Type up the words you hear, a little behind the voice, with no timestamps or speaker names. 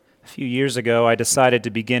few years ago, I decided to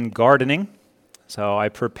begin gardening. So I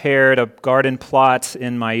prepared a garden plot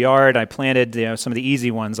in my yard. I planted some of the easy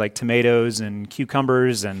ones like tomatoes and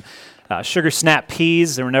cucumbers and sugar snap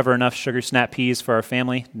peas. There were never enough sugar snap peas for our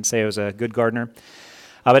family. Didn't say I was a good gardener.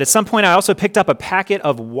 But at some point, I also picked up a packet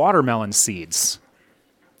of watermelon seeds.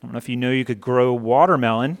 I don't know if you knew you could grow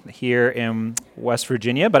watermelon here in West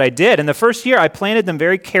Virginia, but I did. And the first year, I planted them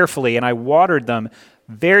very carefully, and I watered them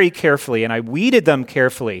very carefully, and I weeded them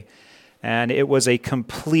carefully. And it was a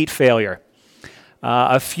complete failure.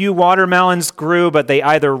 A few watermelons grew, but they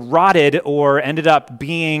either rotted or ended up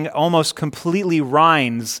being almost completely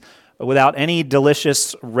rinds without any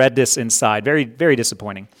delicious redness inside. Very, very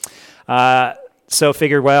disappointing. So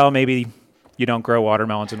figured, well, maybe you don't grow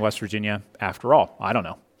watermelons in West Virginia after all. I don't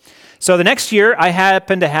know. So the next year, I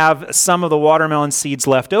happened to have some of the watermelon seeds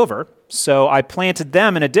left over. So I planted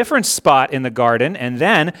them in a different spot in the garden and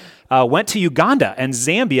then went to Uganda and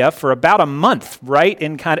Zambia for about a month, right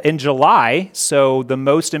in July, so the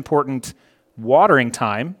most important watering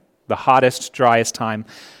time, the hottest, driest time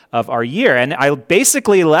of our year. And I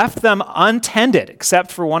basically left them untended,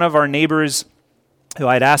 except for one of our neighbors who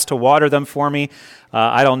I'd asked to water them for me.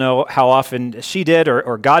 I don't know how often she did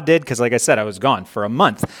or God did, because like I said, I was gone for a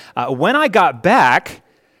month. When I got back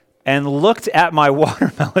and looked at my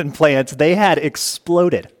watermelon plants, they had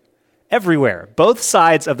exploded everywhere, both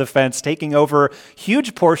sides of the fence, taking over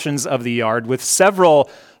huge portions of the yard with several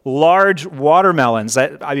large watermelons.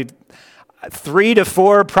 I mean, 3 to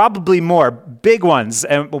 4, probably more, big ones.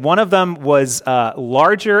 And one of them was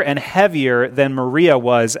larger and heavier than Maria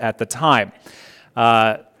was at the time.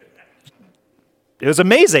 It was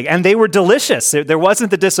amazing, and they were delicious. There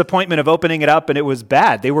wasn't the disappointment of opening it up and it was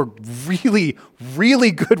bad. They were really,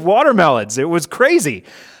 really good watermelons. It was crazy.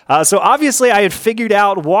 So obviously I had figured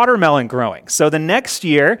out watermelon growing. So the next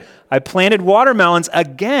year, I planted watermelons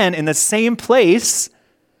again in the same place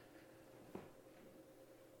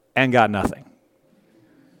and got nothing.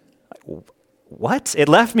 What? It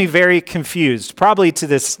left me very confused, probably to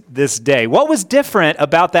this day. What was different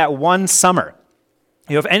about that one summer?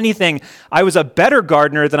 If anything, I was a better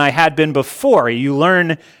gardener than I had been before. You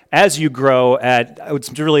learn as you grow. I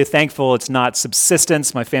was really thankful it's not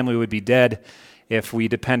subsistence. My family would be dead if we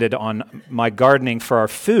depended on my gardening for our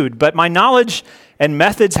food. But my knowledge and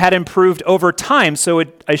methods had improved over time, so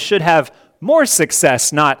I should have more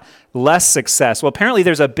success, not less success. Well, apparently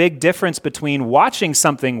there's a big difference between watching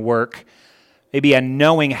something work, maybe, and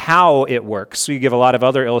knowing how it works. So you give a lot of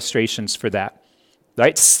other illustrations for that.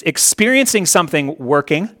 Right? Experiencing something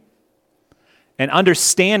working and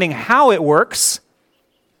understanding how it works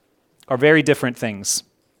are very different things.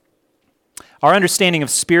 Our understanding of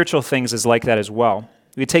spiritual things is like that as well.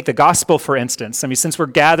 We take the gospel, for instance. I mean, since we're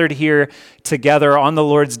gathered here together on the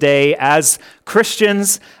Lord's Day as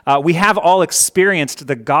Christians, we have all experienced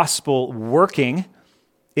the gospel working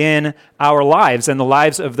in our lives and the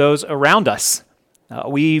lives of those around us.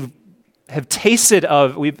 We've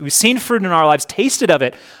seen fruit in our lives, tasted of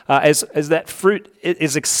it as that fruit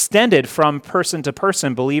is extended from person to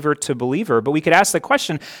person, believer to believer. But we could ask the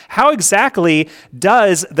question, how exactly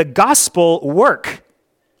does the gospel work?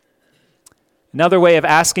 Another way of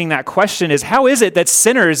asking that question is, how is it that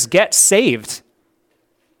sinners get saved?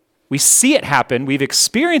 We see it happen, we've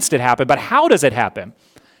experienced it happen, but how does it happen?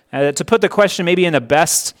 To put the question maybe in the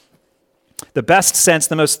best sense,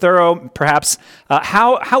 the most thorough, perhaps,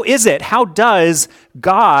 how is it? How does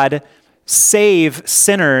God save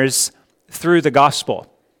sinners through the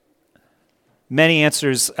gospel? Many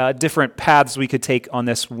answers, different paths we could take on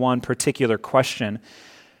this one particular question.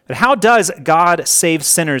 But how does God save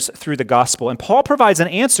sinners through the gospel? And Paul provides an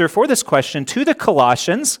answer for this question to the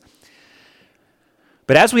Colossians.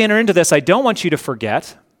 But as we enter into this, I don't want you to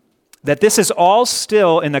forget that this is all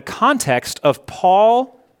still in the context of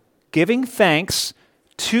Paul giving thanks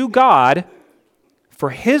to God for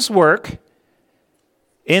his work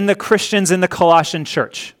in the Christians in the Colossian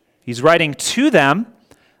church. He's writing to them,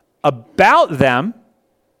 about them,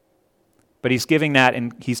 but he's giving that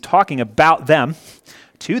and he's talking about them,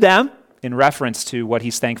 to them, in reference to what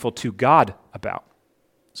he's thankful to God about.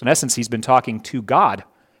 So in essence, he's been talking to God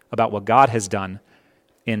about what God has done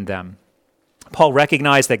in them. Paul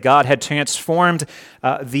recognized that God had transformed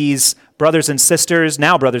these brothers and sisters,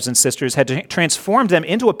 had transformed them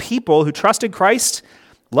into a people who trusted Christ,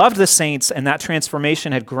 loved the saints, and that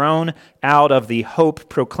transformation had grown out of the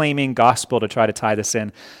hope-proclaiming gospel, to try to tie this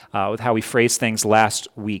in with how we phrased things last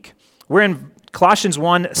week. We're in Colossians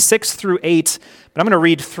 1, 6 through 8, but I'm going to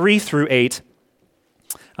read 3 through 8.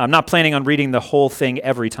 I'm not planning on reading the whole thing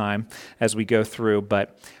every time as we go through,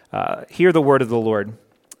 but hear the word of the Lord.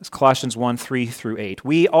 It's Colossians 1, 3 through 8.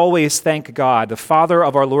 We always thank God, the Father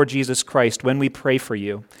of our Lord Jesus Christ, when we pray for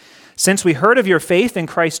you, since we heard of your faith in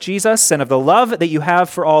Christ Jesus and of the love that you have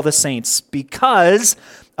for all the saints, because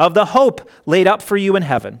of the hope laid up for you in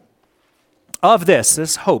heaven. Of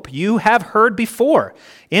this hope you have heard before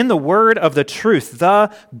in the word of the truth,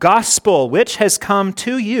 the gospel, which has come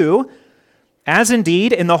to you, as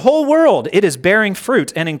indeed in the whole world it is bearing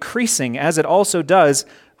fruit and increasing, as it also does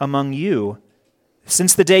among you,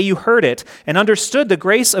 since the day you heard it and understood the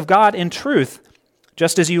grace of God in truth,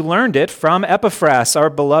 just as you learned it from Epaphras,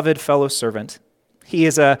 our beloved fellow servant. He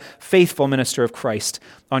is a faithful minister of Christ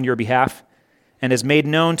on your behalf and has made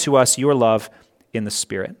known to us your love in the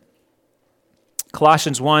Spirit.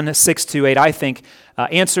 Colossians 1, 6 to 8, I think,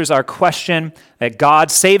 answers our question that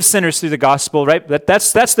God saves sinners through the gospel, right?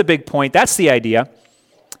 That's the big point. That's the idea.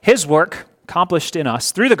 His work accomplished in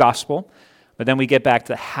us through the gospel, but then we get back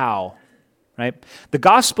to how, right? The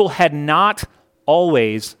gospel had not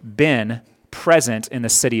always been present in the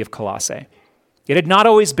city of Colossae. It had not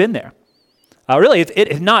always been there.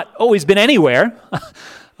 It had not always been anywhere.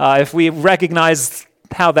 If we recognize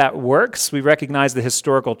how that works, we recognize the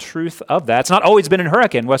historical truth of that. It's not always been in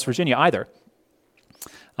Hurricane, West Virginia either.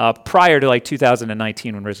 Prior to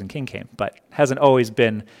 2019 when Risen King came, but hasn't always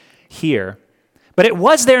been here. But it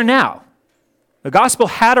was there now. The gospel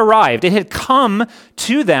had arrived. It had come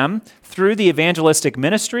to them through the evangelistic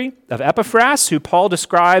ministry of Epaphras, who Paul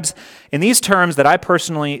describes in these terms that I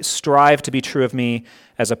personally strive to be true of me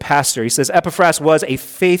as a pastor. He says, Epaphras was a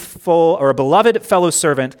faithful or a beloved fellow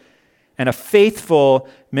servant and a faithful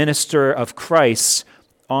minister of Christ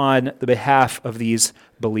on the behalf of these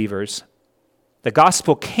believers. The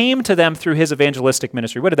gospel came to them through his evangelistic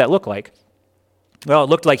ministry. What did that look like? Well, it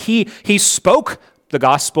looked like he spoke the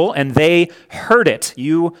gospel and they heard it.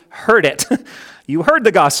 You heard it. You heard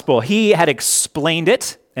the gospel. He had explained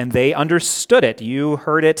it and they understood it. You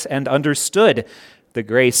heard it and understood the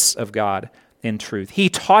grace of God in truth. He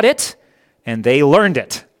taught it and they learned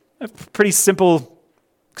it. A pretty simple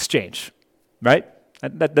exchange, right?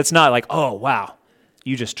 That's not like, oh, wow,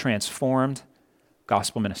 you just transformed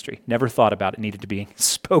gospel ministry. Never thought about it needed to be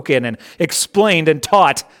spoken and explained and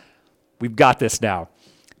taught. We've got this now.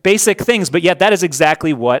 Basic things, but yet that is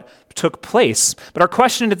exactly what took place. But our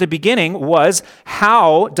question at the beginning was,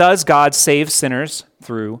 how does God save sinners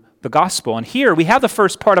through the gospel? And here we have the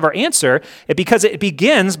first part of our answer because it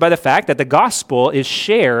begins by the fact that the gospel is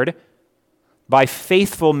shared by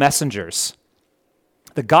faithful messengers.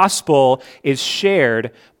 The gospel is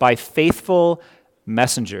shared by faithful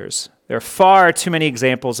messengers. There are far too many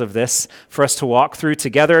examples of this for us to walk through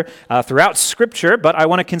together throughout Scripture, but I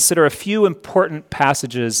want to consider a few important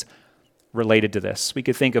passages related to this. We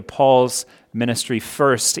could think of Paul's ministry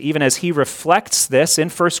first, even as he reflects this in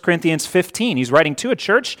 1 Corinthians 15. He's writing to a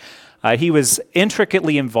church he was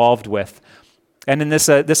intricately involved with. And in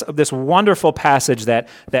this wonderful passage that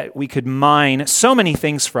we could mine so many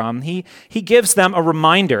things from, he gives them a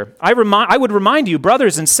reminder. I would remind you,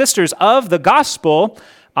 brothers and sisters, of the gospel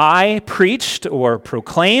I preached or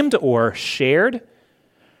proclaimed or shared.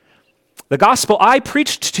 The gospel I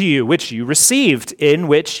preached to you, which you received, in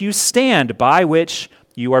which you stand, by which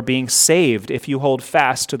you are being saved, if you hold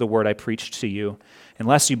fast to the word I preached to you,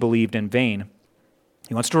 unless you believed in vain.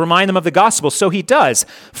 He wants to remind them of the gospel, so he does.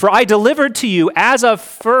 For I delivered to you as of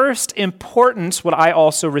first importance what I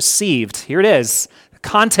also received. Here it is, the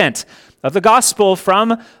content of the gospel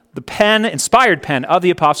from the inspired pen of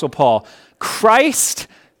the Apostle Paul. Christ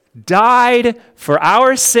died for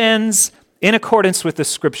our sins in accordance with the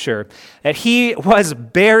Scripture, that he was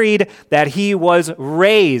buried, that he was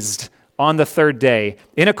raised on the third day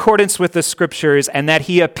in accordance with the Scriptures, and that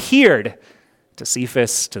he appeared to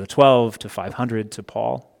Cephas, to the 12, to 500, to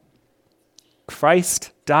Paul.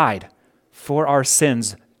 Christ died for our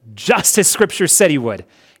sins, just as Scripture said he would.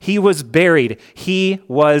 He was buried, he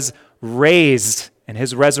was raised, and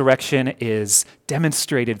his resurrection is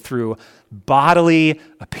demonstrated through bodily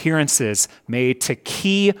appearances made to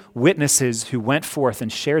key witnesses who went forth and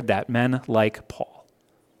shared that, men like Paul.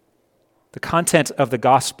 The content of the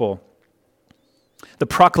gospel, the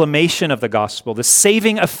proclamation of the gospel, the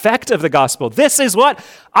saving effect of the gospel. This is what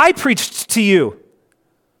I preached to you,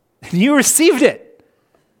 and you received it.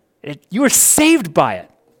 You were saved by it.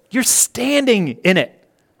 You're standing in it.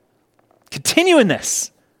 Continue in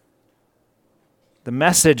this. The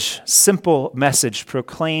message, simple message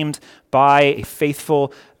proclaimed by a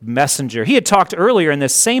faithful messenger. He had talked earlier in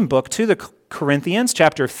this same book to the Corinthians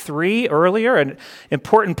chapter 3 earlier, an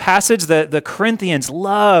important passage that the Corinthians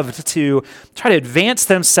loved to try to advance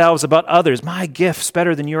themselves above others. My gifts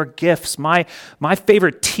better than your gifts. My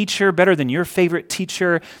favorite teacher better than your favorite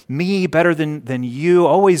teacher. Me better than you.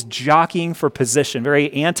 Always jockeying for position.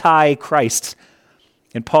 Very anti-Christ.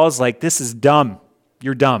 And Paul's like, this is dumb.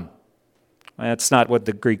 You're dumb. That's not what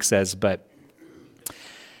the Greek says, but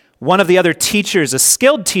one of the other teachers, a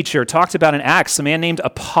skilled teacher, talked about in Acts, a man named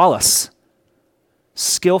Apollos.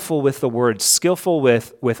 Skillful with the word, skillful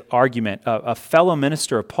with argument, a fellow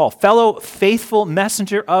minister of Paul, fellow faithful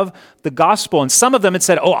messenger of the gospel. And some of them had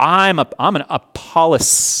said, oh, I'm an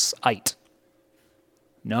Apollos-ite.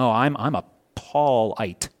 No, I'm a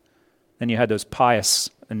Paulite. Then you had those pious,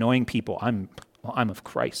 annoying people. I'm of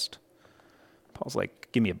Christ. Paul's like,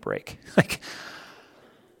 give me a break. Like,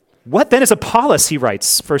 what then is Apollos, he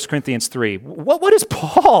writes, 1 Corinthians 3. What is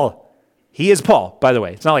Paul? He is Paul, by the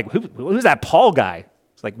way. It's not like, who's that Paul guy?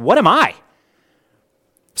 It's like, what am I?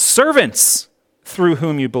 Servants through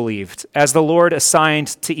whom you believed, as the Lord assigned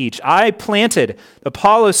to each. I planted,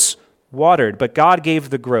 Apollos watered, but God gave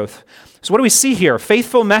the growth. So what do we see here?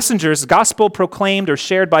 Faithful messengers, gospel proclaimed or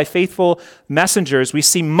shared by faithful messengers. We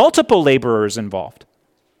see multiple laborers involved.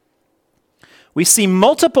 We see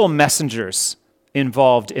multiple messengers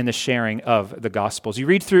involved in the sharing of the Gospels. You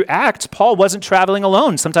read through Acts, Paul wasn't traveling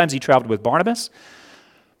alone. Sometimes he traveled with Barnabas.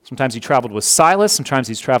 Sometimes he traveled with Silas. Sometimes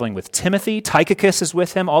he's traveling with Timothy. Tychicus is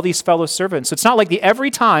with him, all these fellow servants. So it's not like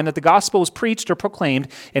every time that the gospel was preached or proclaimed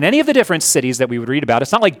in any of the different cities that we would read about,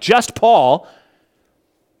 it's not like just Paul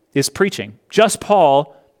is preaching. Just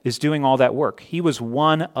Paul is doing all that work. He was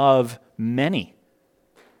one of many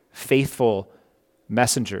faithful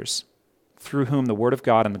messengers through whom the word of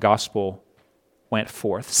God and the gospel went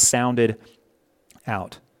forth, sounded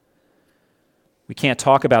out. We can't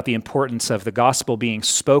talk about the importance of the gospel being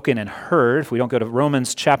spoken and heard if we don't go to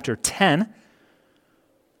Romans chapter 10. In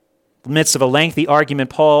the midst of a lengthy argument,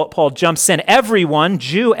 Paul jumps in. Everyone,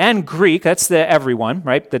 Jew and Greek, that's the everyone,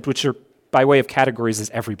 right? That which are by way of categories is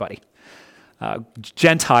everybody.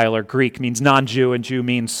 Gentile or Greek means non-Jew, and Jew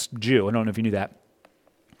means Jew. I don't know if you knew that.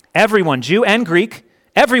 Everyone, Jew and Greek,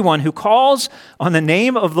 everyone who calls on the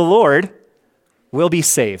name of the Lord will be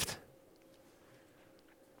saved.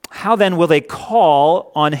 How then will they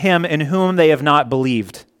call on him in whom they have not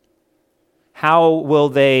believed? How are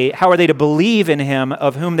they to believe in him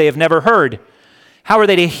of whom they have never heard? How are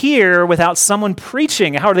they to hear without someone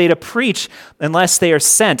preaching? How are they to preach unless they are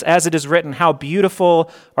sent? As it is written, how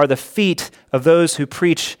beautiful are the feet of those who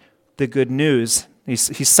preach the good news. He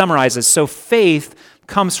summarizes, so faith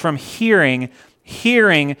comes from hearing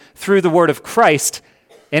through the word of Christ,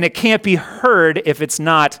 and it can't be heard if it's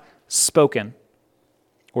not spoken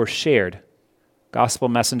or shared. Gospel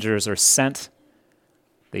messengers are sent,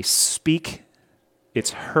 they speak,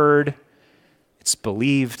 it's heard, it's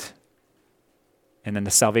believed, and then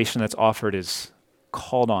the salvation that's offered is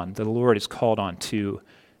called on. The Lord is called on to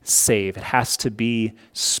save. It has to be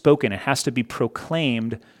spoken, it has to be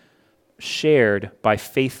proclaimed, shared by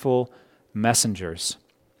faithful messengers.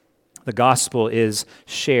 The gospel is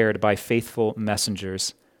shared by faithful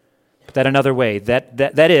messengers. Put that another way,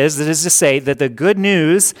 that is to say that the good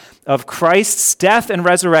news of Christ's death and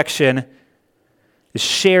resurrection is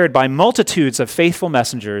shared by multitudes of faithful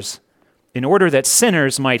messengers in order that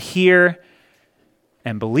sinners might hear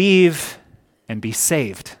and believe and be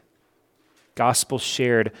saved. Gospel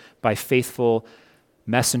shared by faithful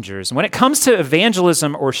messengers. And when it comes to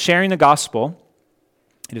evangelism or sharing the gospel,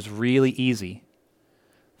 it is really easy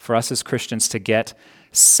for us as Christians to get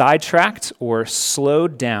sidetracked or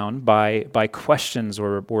slowed down by questions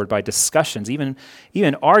or by discussions, even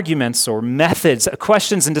arguments or methods,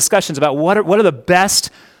 questions and discussions about what are the best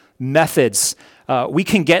methods. We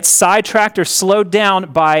can get sidetracked or slowed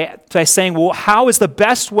down by saying, well, how is the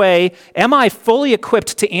best way? Am I fully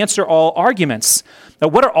equipped to answer all arguments? Now,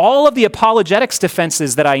 what are all of the apologetics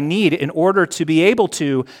defenses that I need in order to be able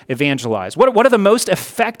to evangelize? What are the most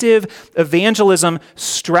effective evangelism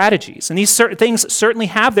strategies? And these certain things certainly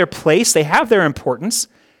have their place. They have their importance.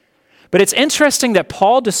 But it's interesting that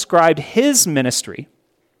Paul described his ministry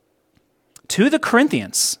to the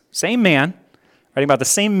Corinthians, same man, writing about the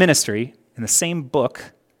same ministry in the same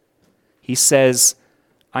book. He says,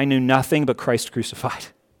 I knew nothing but Christ crucified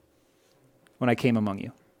when I came among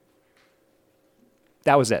you.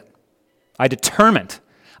 That was it. I determined.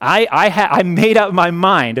 I made up my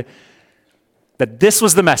mind that this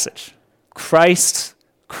was the message. Christ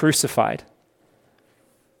crucified.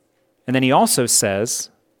 And then he also says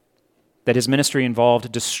that his ministry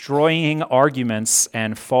involved destroying arguments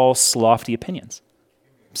and false, lofty opinions.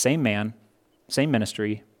 Same man, same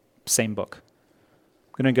ministry, same book.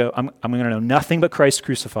 I'm going to know nothing but Christ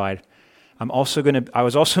crucified. I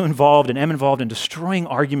was also involved and am involved in destroying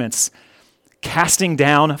arguments, casting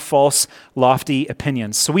down false, lofty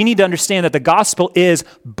opinions. So we need to understand that the gospel is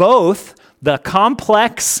both the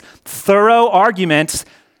complex, thorough argument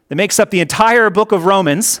that makes up the entire book of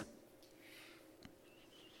Romans,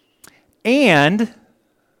 and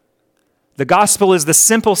the gospel is the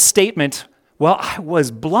simple statement, well, I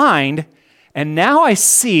was blind, and now I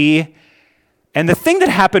see, and the thing that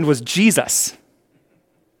happened was Jesus.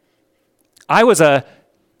 I was a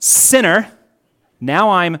sinner, now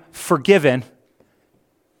I'm forgiven,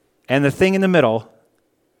 and the thing in the middle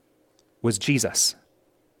was Jesus.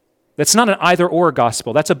 That's not an either-or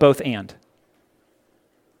gospel, that's a both-and.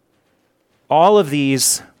 All of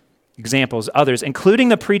these examples, others, including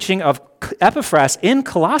the preaching of Epaphras in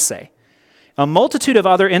Colossae, a multitude of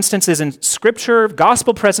other instances in Scripture,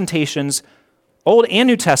 gospel presentations, Old and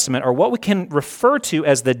New Testament, are what we can refer to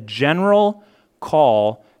as the general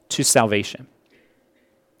call to salvation.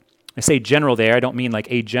 I say general there, I don't mean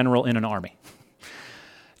like a general in an army.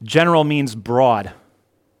 General means broad.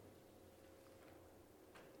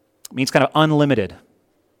 It means kind of unlimited. It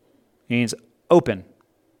means open.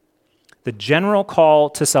 The general call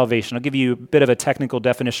to salvation. I'll give you a bit of a technical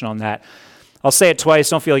definition on that. I'll say it twice.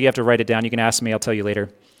 Don't feel like you have to write it down. You can ask me. I'll tell you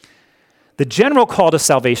later. The general call to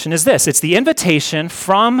salvation is this. It's the invitation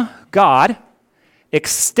from God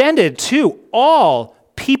extended to all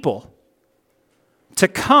people to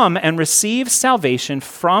come and receive salvation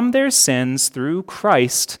from their sins through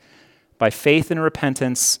Christ by faith and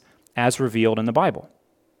repentance as revealed in the Bible.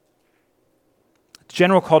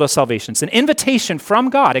 General call to salvation. It's an invitation from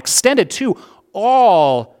God extended to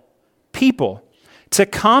all people to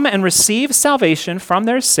come and receive salvation from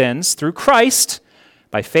their sins through Christ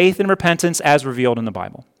by faith and repentance as revealed in the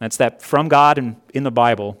Bible. That's that from God and in the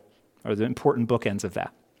Bible are the important bookends of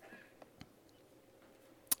that.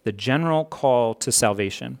 The general call to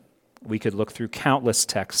salvation. We could look through countless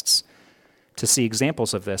texts to see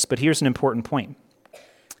examples of this, but here's an important point.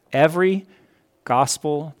 Every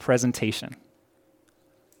gospel presentation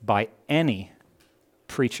by any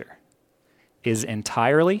preacher is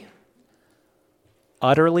entirely,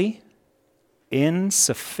 utterly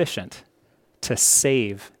insufficient to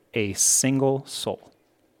save a single soul.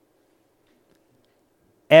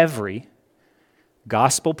 Every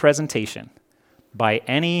gospel presentation by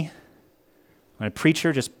any, when a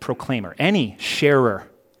preacher, just proclaimer, any sharer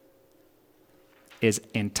is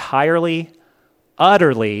entirely,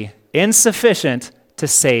 utterly insufficient to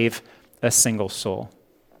save a single soul.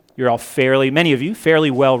 You're all many of you,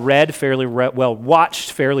 fairly well read, fairly well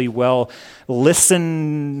watched, fairly well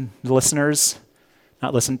listeners,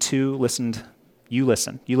 not listened to, listened, you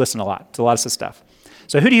listen. You listen a lot to lots of stuff.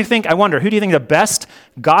 So who do you think the best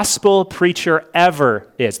gospel preacher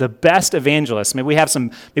ever is? The best evangelist? Maybe we have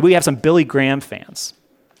some Billy Graham fans.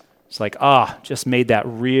 It's like, just made that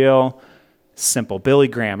real simple. Billy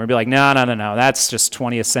Graham. Or be like, no, that's just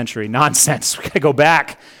 20th century nonsense. We got to go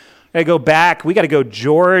back. We got to go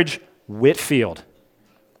George Whitefield,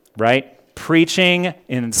 right? Preaching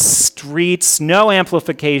in streets, no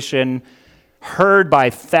amplification, heard by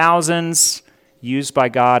thousands, used by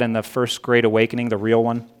God in the First Great Awakening, the real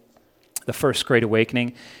one, the First Great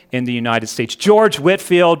Awakening in the United States. George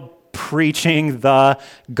Whitefield preaching the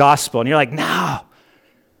gospel. And you're like, no.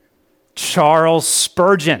 Charles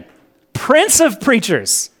Spurgeon, Prince of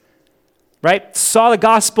Preachers, right? Saw the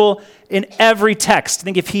gospel in every text. I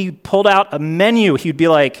think if he pulled out a menu, he'd be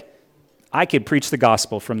like, I could preach the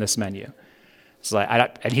gospel from this menu. It's like,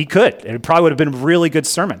 and he could. It probably would have been a really good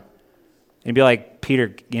sermon. And he'd be like,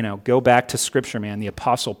 Peter, go back to Scripture, man. The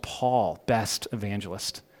Apostle Paul, best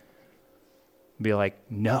evangelist. He'd be like,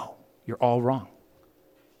 no, you're all wrong.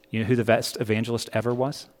 You know who the best evangelist ever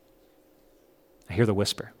was? I hear the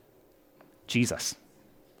whisper. Jesus,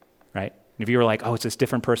 right? And if you were like, it's this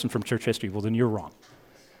different person from church history, well, then you're wrong.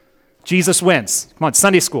 Jesus wins. Come on,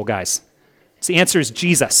 Sunday school, guys. So the answer is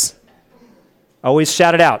Jesus. Always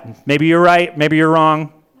shout it out. Maybe you're right, maybe you're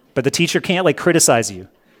wrong, but the teacher can't criticize you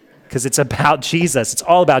because it's about Jesus. It's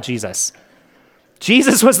all about Jesus.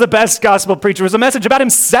 Jesus was the best gospel preacher. It was a message about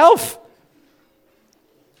himself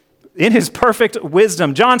in his perfect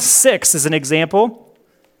wisdom. John 6 is an example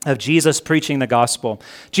of Jesus preaching the gospel.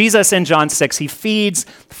 Jesus in John 6, he feeds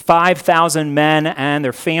 5,000 men and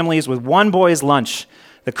their families with one boy's lunch.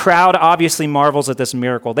 The crowd obviously marvels at this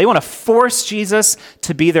miracle. They want to force Jesus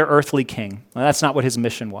to be their earthly king. Well, that's not what his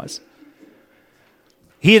mission was.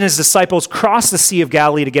 He and his disciples cross the Sea of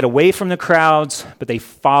Galilee to get away from the crowds, but they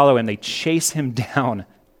follow him. They chase him down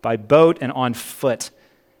by boat and on foot.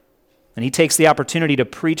 And he takes the opportunity to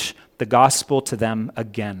preach the gospel to them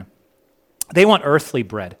again. They want earthly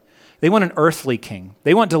bread. They want an earthly king.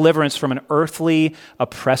 They want deliverance from an earthly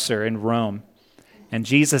oppressor in Rome. And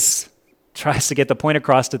Jesus tries to get the point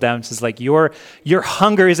across to them. Says like, your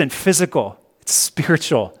hunger isn't physical, it's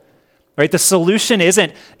spiritual. Right? The solution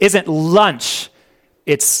isn't lunch.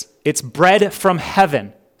 It's bread from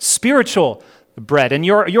heaven, spiritual bread. And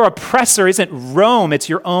your oppressor isn't Rome, it's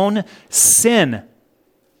your own sin.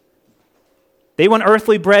 They want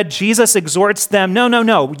earthly bread. Jesus exhorts them,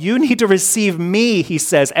 no. You need to receive me, he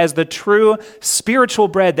says, as the true spiritual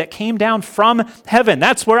bread that came down from heaven.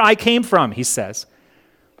 That's where I came from, he says.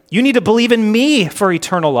 You need to believe in me for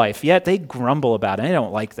eternal life. Yet they grumble about it. They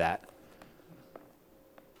don't like that.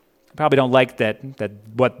 They probably don't like that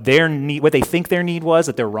what they think their need was,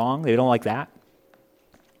 that they're wrong. They don't like that.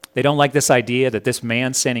 They don't like this idea that this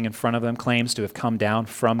man standing in front of them claims to have come down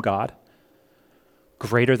from God,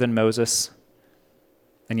 greater than Moses,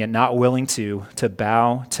 and yet not willing to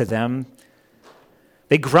bow to them.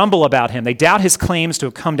 They grumble about him. They doubt his claims to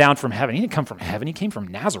have come down from heaven. He didn't come from heaven. He came from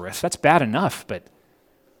Nazareth. That's bad enough, but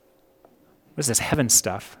what is this heaven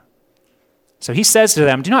stuff? So he says to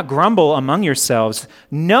them, do not grumble among yourselves.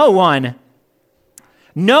 No one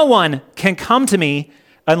can come to me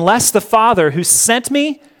unless the Father who sent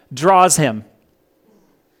me draws him.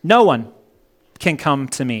 No one can come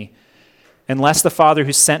to me unless the Father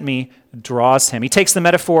who sent me draws him. He takes the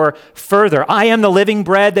metaphor further. I am the living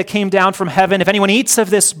bread that came down from heaven. If anyone eats of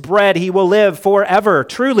this bread, he will live forever.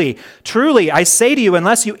 Truly, truly, I say to you,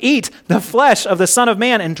 unless you eat the flesh of the Son of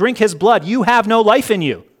Man and drink his blood, you have no life in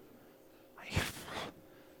you.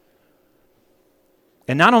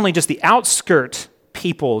 And not only just the outskirt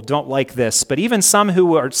people don't like this, but even some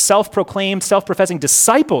who are self-proclaimed, self-professing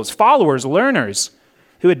disciples, followers, learners,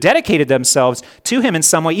 who had dedicated themselves to him in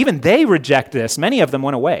some way, even they reject this. Many of them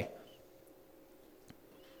went away.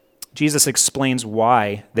 Jesus explains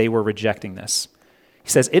why they were rejecting this. He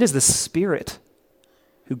says, it is the Spirit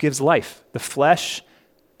who gives life. The flesh,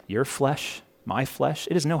 your flesh, my flesh,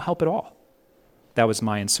 it is no help at all. That was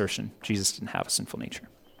my insertion. Jesus didn't have a sinful nature.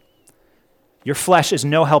 Your flesh is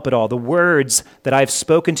no help at all. The words that I've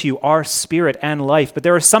spoken to you are spirit and life. But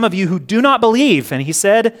there are some of you who do not believe. And he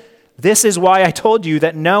said, this is why I told you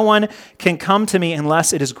that no one can come to me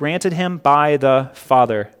unless it is granted him by the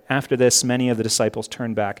Father. After this, many of the disciples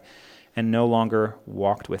turned back and no longer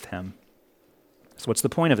walked with him. So what's the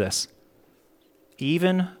point of this?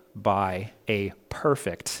 Even by a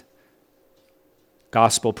perfect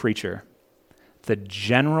gospel preacher, the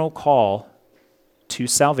general call to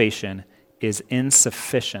salvation is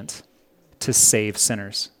insufficient to save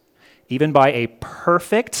sinners. Even by a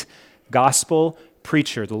perfect gospel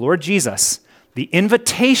preacher, the Lord Jesus, the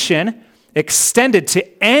invitation extended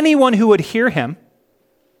to anyone who would hear him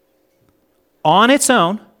on its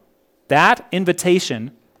own, that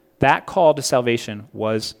invitation, that call to salvation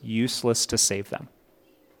was useless to save them.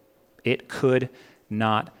 It could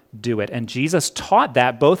not do it. And Jesus taught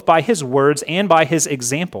that both by his words and by his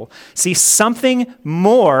example. See, something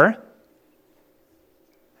more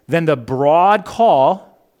than the broad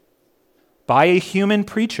call by a human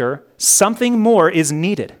preacher, something more is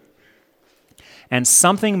needed. And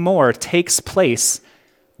something more takes place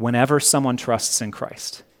whenever someone trusts in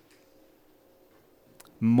Christ.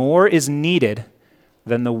 More is needed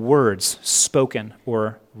than the words spoken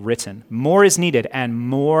or written. More is needed, and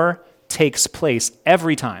more takes place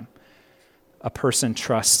every time a person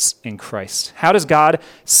trusts in Christ. How does God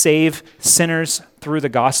save sinners through the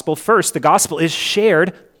gospel? First, the gospel is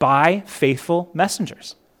shared by faithful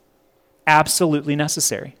messengers. Absolutely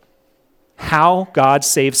necessary. How God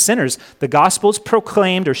saves sinners. The gospel is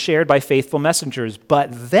proclaimed or shared by faithful messengers, but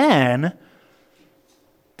then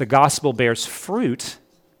the gospel bears fruit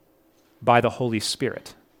by the Holy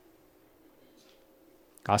Spirit.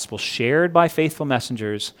 Gospel shared by faithful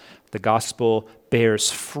messengers, the gospel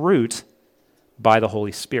bears fruit by the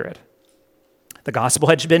Holy Spirit. The gospel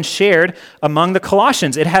had been shared among the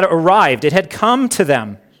Colossians. It had arrived. It had come to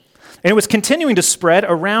them. And it was continuing to spread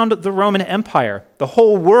around the Roman Empire, the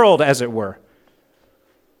whole world, as it were.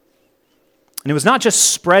 And it was not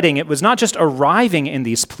just spreading, it was not just arriving in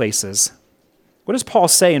these places. What does Paul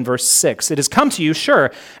say in verse 6? It has come to you,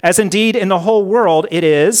 sure, as indeed in the whole world it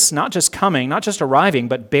is, not just coming, not just arriving,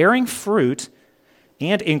 but bearing fruit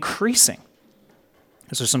and increasing.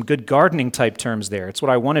 Those are some good gardening type terms there. It's what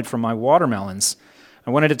I wanted from my watermelons. I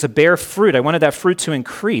wanted it to bear fruit. I wanted that fruit to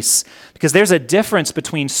increase, because there's a difference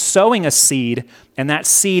between sowing a seed and that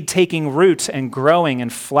seed taking root and growing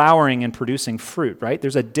and flowering and producing fruit, right?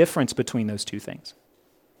 There's a difference between those two things.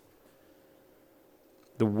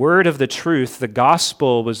 The word of the truth, the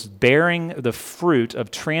gospel, was bearing the fruit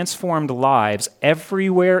of transformed lives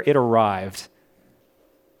everywhere it arrived,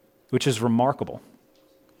 which is remarkable.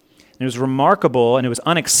 And it was remarkable and it was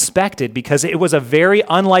unexpected because it was a very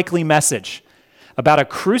unlikely message about a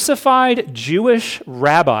crucified Jewish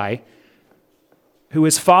rabbi who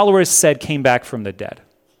his followers said came back from the dead.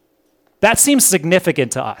 That seems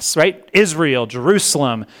significant to us, right? Israel,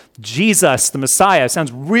 Jerusalem, Jesus, the Messiah.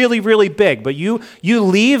 Sounds really, really big. But you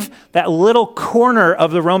leave that little corner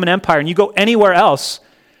of the Roman Empire and you go anywhere else,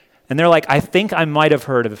 and they're like, I think I might have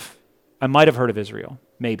heard of Israel,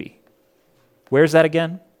 maybe. Where's that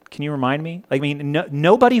again? Can you remind me?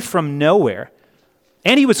 Nobody from nowhere.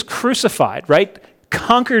 And he was crucified, right?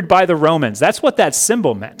 Conquered by the Romans. That's what that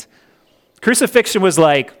symbol meant. Crucifixion was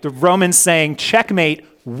like the Romans saying, checkmate,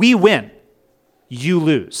 we win, you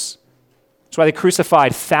lose. That's why they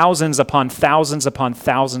crucified thousands upon thousands upon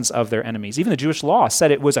thousands of their enemies. Even the Jewish law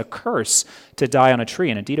said it was a curse to die on a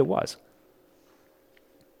tree, and indeed it was.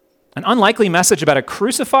 An unlikely message about a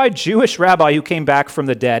crucified Jewish rabbi who came back from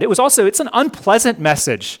the dead. It's an unpleasant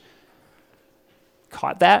message.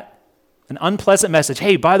 Caught that? An unpleasant message.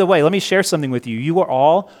 Hey, by the way, let me share something with you. You are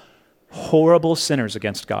all horrible sinners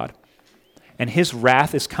against God. And his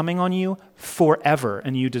wrath is coming on you forever,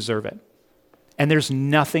 and you deserve it. And there's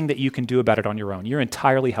nothing that you can do about it on your own. You're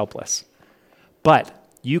entirely helpless. But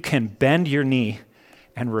you can bend your knee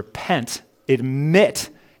and repent, admit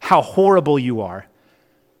how horrible you are,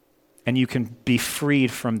 and you can be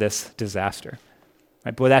freed from this disaster.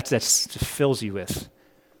 Right? Boy, that just fills you with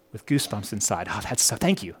goosebumps inside. Oh,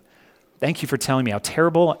 thank you. Thank you for telling me how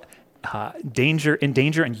terrible, danger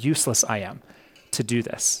and useless I am to do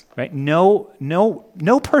this, right?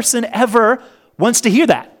 No person ever wants to hear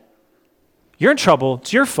that. You're in trouble.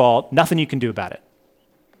 It's your fault. Nothing you can do about it.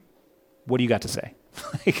 What do you got to say?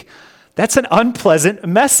 That's an unpleasant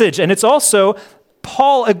message. And it's also,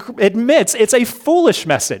 Paul admits, it's a foolish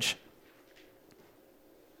message.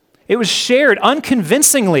 It was shared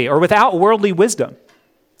unconvincingly or without worldly wisdom,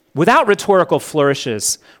 without rhetorical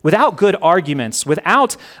flourishes, without good arguments,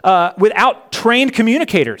 without trained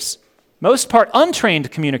communicators. Most part,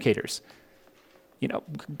 untrained communicators.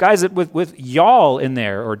 Guys with y'all in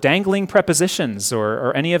there, or dangling prepositions,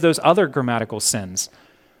 or any of those other grammatical sins.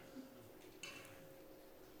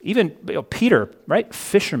 Even Peter, right?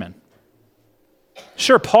 Fisherman.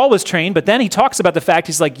 Sure, Paul was trained, but then he talks about the fact,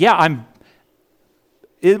 he's like,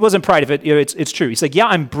 it wasn't pride of it, it's true. He's like,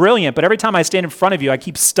 I'm brilliant, but every time I stand in front of you, I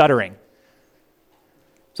keep stuttering.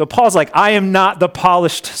 So Paul's like, I am not the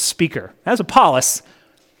polished speaker. That's Apollos,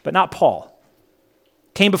 but not Paul.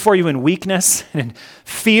 Came before you in weakness and in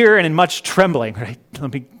fear and in much trembling, right?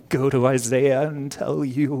 Let me go to Isaiah and tell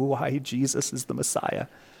you why Jesus is the Messiah.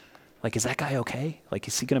 Is that guy okay?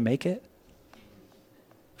 Is he going to make it?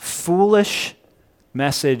 Foolish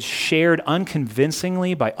message shared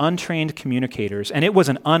unconvincingly by untrained communicators, and it was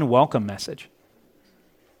an unwelcome message.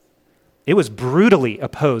 It was brutally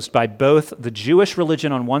opposed by both the Jewish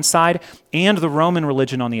religion on one side and the Roman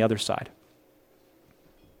religion on the other side.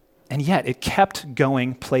 And yet it kept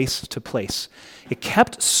going place to place. It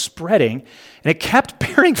kept spreading, and it kept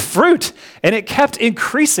bearing fruit, and it kept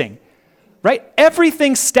increasing, right?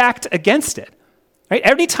 Everything stacked against it, right?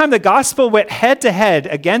 Every time the gospel went head to head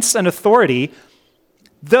against an authority,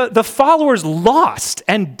 the followers lost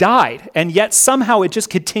and died, and yet somehow it just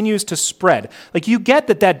continues to spread. You get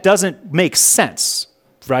that doesn't make sense,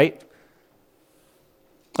 right?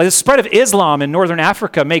 The spread of Islam in northern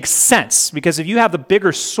Africa makes sense, because if you have the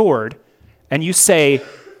bigger sword and you say,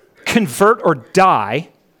 convert or die,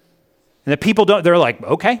 and the people don't, they're like,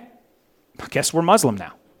 okay, I guess we're Muslim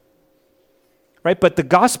now. Right? But the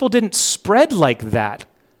gospel didn't spread like that.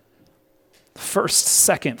 First,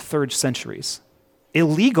 second, third centuries.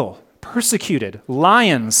 Illegal, persecuted,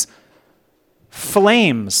 lions,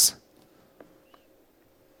 flames.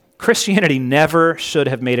 Christianity never should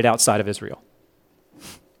have made it outside of Israel.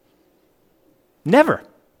 Never.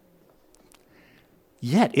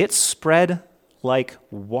 Yet it spread like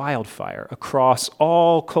wildfire across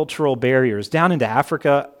all cultural barriers, down into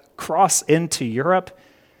Africa, across into Europe.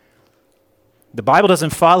 The Bible doesn't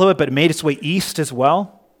follow it, but it made its way east as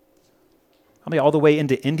well. Probably all the way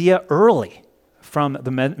into India early from the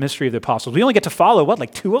ministry of the apostles. We only get to follow,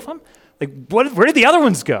 two of them? Where did the other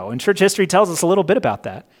ones go? And church history tells us a little bit about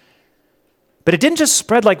that. But it didn't just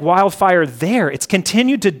spread like wildfire there. It's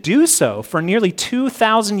continued to do so for nearly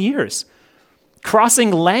 2,000 years,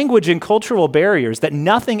 crossing language and cultural barriers that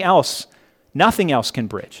nothing else can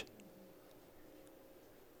bridge.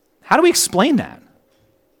 How do we explain that?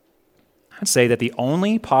 I'd say that the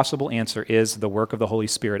only possible answer is the work of the Holy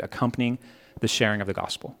Spirit accompanying the sharing of the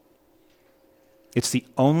gospel. It's the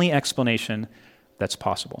only explanation that's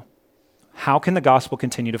possible. How can the gospel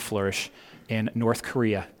continue to flourish in North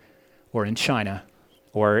Korea or in China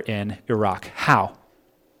or in Iraq? How?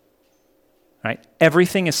 Right?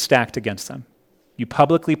 Everything is stacked against them. You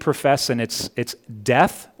publicly profess, and it's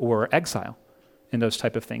death or exile in those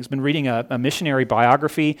type of things. Been reading a missionary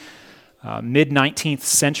biography, mid-19th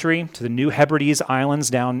century, to the New Hebrides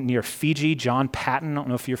Islands down near Fiji. John Patton, I don't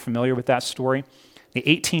know if you're familiar with that story. The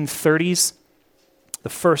 1830s, the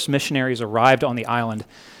first missionaries arrived on the island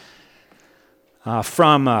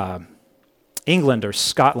from England or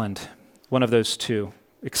Scotland, one of those two,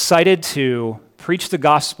 excited to preach the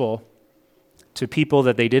gospel to people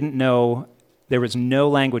that they didn't know. There was no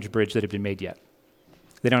language bridge that had been made yet.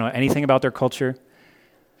 They don't know anything about their culture.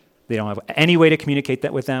 They don't have any way to communicate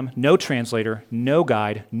that with them. No translator, no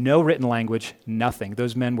guide, no written language, nothing.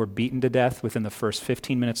 Those men were beaten to death within the first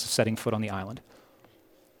 15 minutes of setting foot on the island.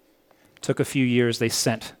 Took a few years. They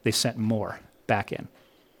sent more back in.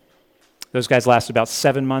 Those guys lasted about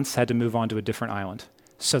 7 months, had to move on to a different island.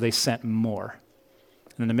 So they sent more.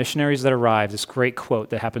 And then the missionaries that arrived, this great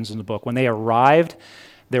quote that happens in the book, when they arrived,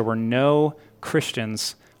 there were no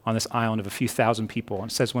Christians on this island of a few thousand people.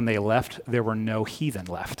 And it says when they left, there were no heathen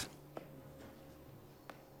left.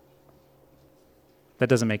 That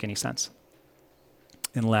doesn't make any sense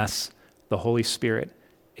unless the Holy Spirit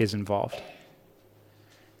is involved.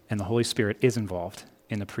 And the Holy Spirit is involved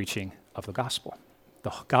in the preaching of the gospel.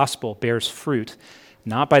 The gospel bears fruit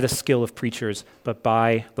not by the skill of preachers, but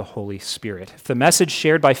by the Holy Spirit. If the message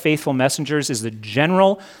shared by faithful messengers is the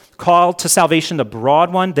general call to salvation, the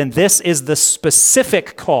broad one, then this is the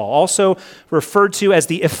specific call, also referred to as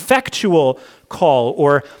the effectual call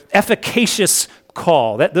or efficacious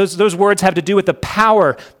call. Those words have to do with the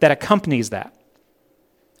power that accompanies that.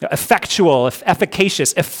 Effectual,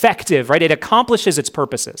 efficacious, effective, right? It accomplishes its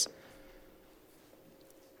purposes.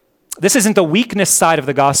 This isn't the weakness side of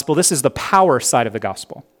the gospel. This is the power side of the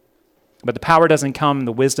gospel. But the power doesn't come in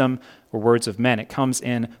the wisdom or words of men. It comes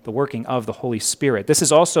in the working of the Holy Spirit. This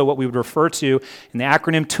is also what we would refer to in the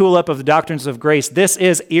acronym TULIP of the doctrines of grace. This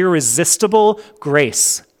is irresistible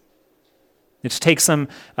grace. It takes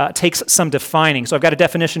some defining. So I've got a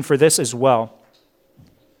definition for this as well.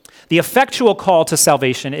 The effectual call to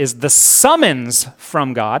salvation is the summons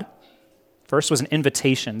from God. First was an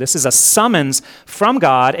invitation. This is a summons from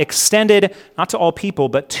God extended not to all people,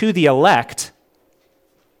 but to the elect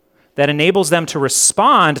that enables them to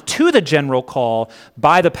respond to the general call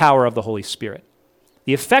by the power of the Holy Spirit.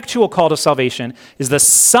 The effectual call to salvation is the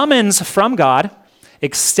summons from God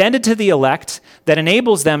extended to the elect that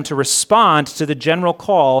enables them to respond to the general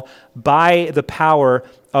call by the power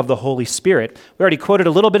of the Holy Spirit. We already quoted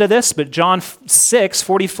a little bit of this, but John 6,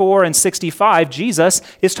 44 and 65, Jesus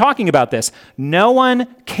is talking about this. No one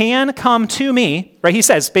can come to me, right? He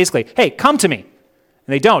says basically, hey, come to me.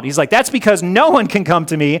 And they don't. He's like, that's because no one can come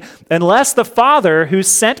to me unless the Father who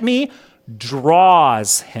sent me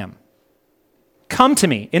draws him. Come to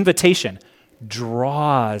me, invitation,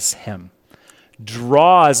 draws him,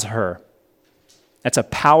 draws her. That's a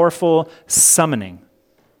powerful summoning.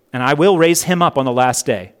 And I will raise him up on the last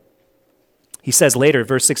day. He says later,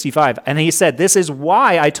 verse 65, and he said, this is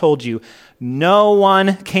why I told you, no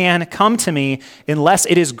one can come to me unless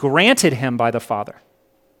it is granted him by the Father.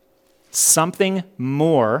 Something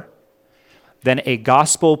more than a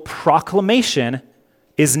gospel proclamation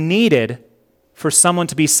is needed for someone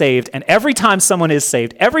to be saved. And every time someone is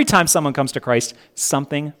saved, every time someone comes to Christ,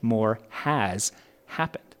 something more has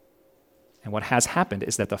happened. And what has happened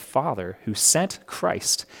is that the Father who sent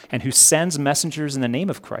Christ and who sends messengers in the name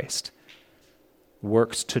of Christ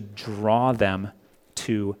works to draw them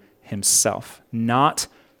to himself. Not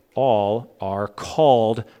all are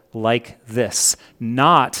called like this.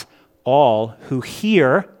 Not all who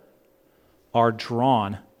hear are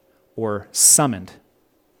drawn or summoned.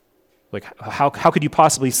 Like, how could you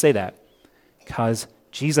possibly say that? Because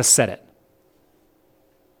Jesus said it.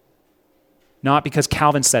 Not because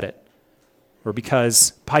Calvin said it, or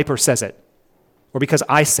because Piper says it, or because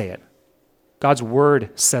I say it. God's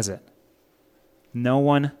word says it. No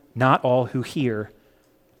one, not all who hear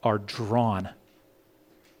are drawn.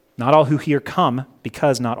 Not all who hear come,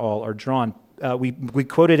 because not all are drawn. We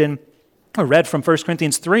quoted in, or read from 1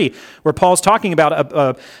 Corinthians 3, where Paul's talking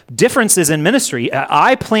about differences in ministry.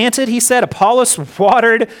 I planted, he said, Apollos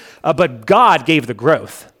watered, but God gave the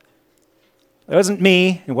growth. It wasn't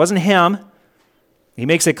me, it wasn't him. He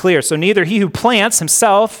makes it clear. So neither he who plants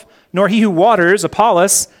himself, nor he who waters,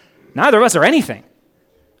 Apollos, neither of us are anything.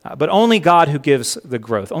 But only God who gives the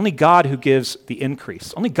growth. Only God who gives the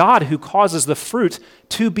increase. Only God who causes the fruit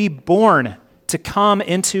to be born to come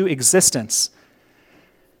into existence.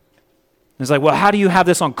 It's like, well, how do you have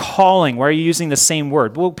this on calling? Why are you using the same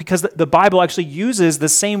word? Well, because the Bible actually uses the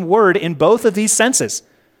same word in both of these senses.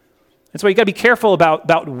 That's why you got to be careful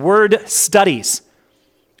about word studies.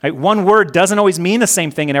 Right? One word doesn't always mean the same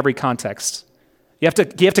thing in every context. You have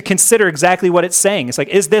to consider exactly what it's saying. It's like,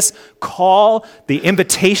 is this call the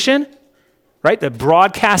invitation, right, that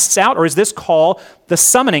broadcasts out, or is this call the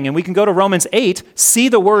summoning? And we can go to Romans 8, see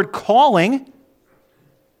the word calling,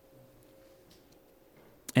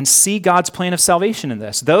 and see God's plan of salvation in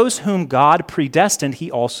this. Those whom God predestined,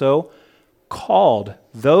 he also called.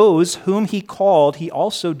 Those whom he called, he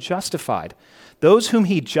also justified. Those whom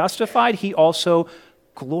he justified, he also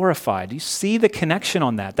glorified. Do you see the connection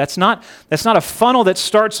on that? That's not a funnel that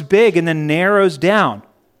starts big and then narrows down.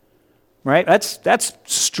 Right? That's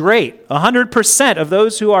straight. 100% of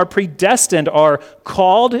those who are predestined are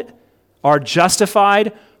called, are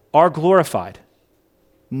justified, are glorified.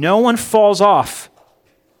 No one falls off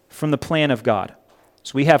from the plan of God.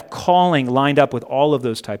 So we have calling lined up with all of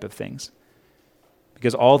those type of things.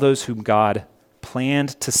 Because all those whom God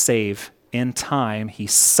planned to save in time, he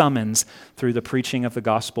summons through the preaching of the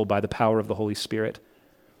gospel by the power of the Holy Spirit.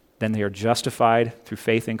 Then they are justified through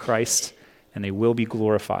faith in Christ, and they will be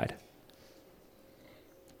glorified.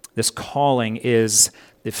 This calling is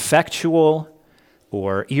effectual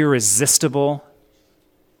or irresistible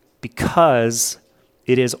because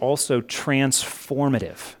it is also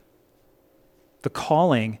transformative. The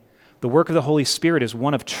calling, the work of the Holy Spirit, is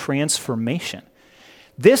one of transformation.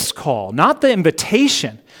 This call, not the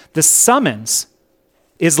invitation, the summons,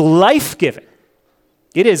 is life-giving.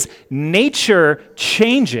 It is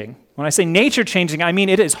nature-changing. When I say nature-changing, I mean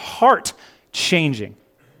it is heart-changing.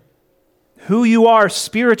 Who you are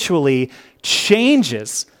spiritually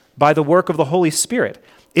changes by the work of the Holy Spirit.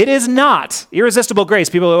 It is not irresistible grace.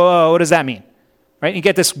 People go, oh, what does that mean? Right? You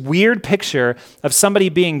get this weird picture of somebody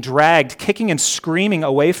being dragged, kicking and screaming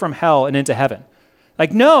away from hell and into heaven.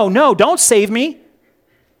 Like, no, don't save me.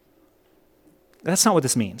 That's not what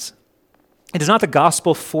this means. It is not the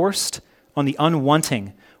gospel forced on the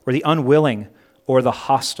unwanting or the unwilling or the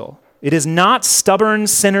hostile. It is not stubborn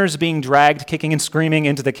sinners being dragged, kicking and screaming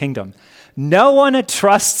into the kingdom. No one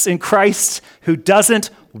trusts in Christ who doesn't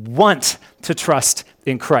want to trust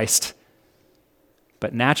in Christ.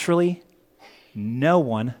 But naturally, no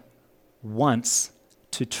one wants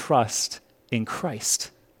to trust in Christ.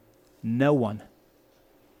 No one.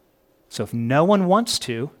 So if no one wants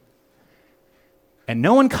to, and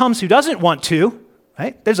no one comes who doesn't want to,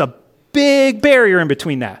 right? There's a big barrier in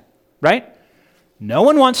between that, right? No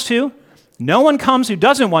one wants to, no one comes who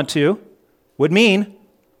doesn't want to, would mean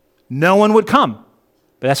no one would come.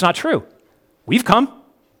 But that's not true. We've come.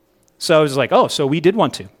 So it's like, oh, so we did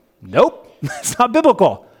want to. Nope, that's not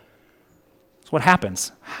biblical. That's what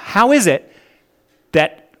happens. How is it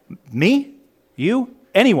that me, you,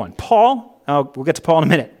 anyone, Paul, we'll get to Paul in a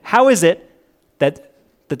minute. How is it that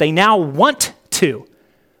they now want to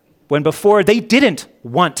when before they didn't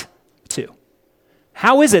want to?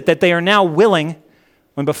 How is it that they are now willing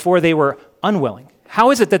when before they were unwilling? How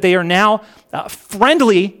is it that they are now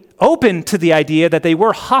friendly, open to the idea that they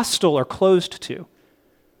were hostile or closed to?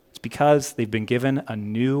 It's because they've been given a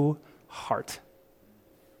new heart.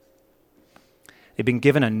 They've been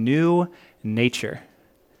given a new nature.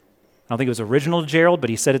 I don't think it was original to Gerald, but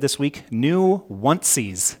he said it this week, new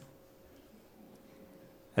onesies.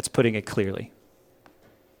 That's putting it clearly.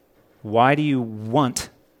 Why do you want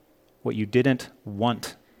what you didn't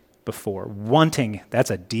want before? Wanting, that's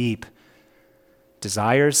a deep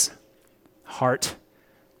desires, heart,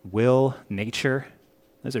 will, nature.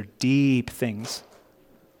 Those are deep things.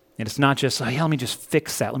 And it's not just, oh, yeah, let me just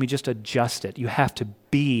fix that. Let me just adjust it. You have to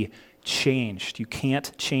be changed. You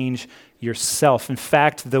can't change yourself. In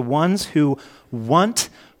fact, the ones who want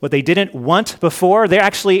what they didn't want before, they're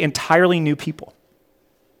actually entirely new people.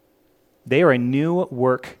 They are a new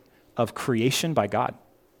work of creation by God.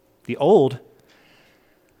 The old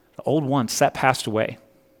once, that passed away.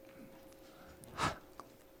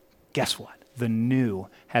 Guess what? The new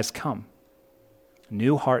has come.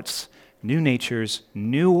 New hearts, new natures,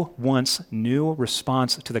 new wants, new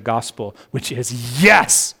response to the gospel, which is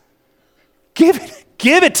yes. Give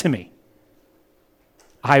it to me.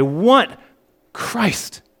 I want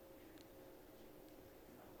Christ.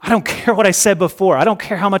 I don't care what I said before. I don't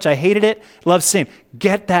care how much I hated it. Love sin.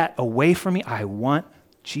 Get that away from me. I want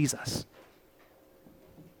Jesus.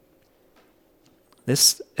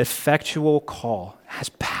 This effectual call has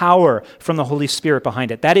power from the Holy Spirit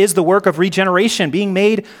behind it. That is the work of regeneration, being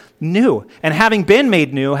made new. And having been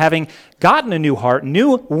made new, having gotten a new heart,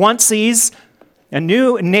 new onesies, A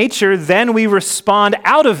new nature, then we respond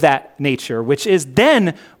out of that nature, which is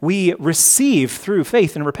then we receive through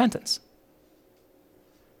faith and repentance.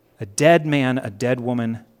 A dead man, a dead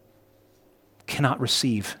woman cannot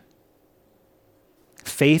receive.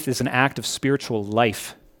 Faith is an act of spiritual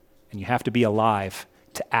life, and you have to be alive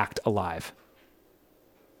to act alive.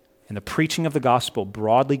 And the preaching of the gospel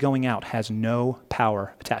broadly going out has no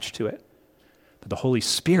power attached to it. But the Holy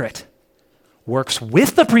Spirit works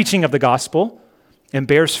with the preaching of the gospel and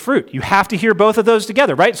bears fruit. You have to hear both of those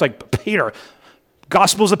together, right? It's like, Peter,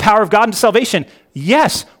 gospel is the power of God into salvation.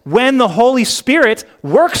 Yes, when the Holy Spirit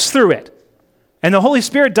works through it. And the Holy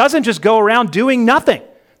Spirit doesn't just go around doing nothing.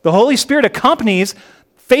 The Holy Spirit accompanies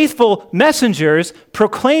faithful messengers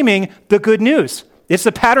proclaiming the good news. It's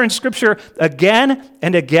the pattern in Scripture again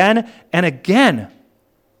and again and again,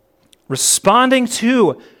 responding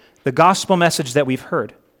to the gospel message that we've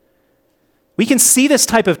heard. We can see this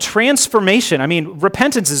type of transformation. I mean,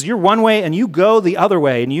 repentance is you're one way and you go the other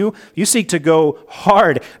way, and you seek to go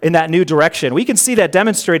hard in that new direction. We can see that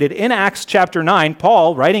demonstrated in Acts chapter 9,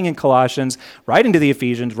 Paul writing in Colossians, writing to the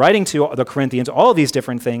Ephesians, writing to the Corinthians, all of these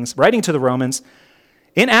different things, writing to the Romans.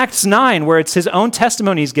 In Acts 9, where it's his own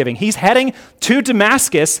testimony he's giving, he's heading to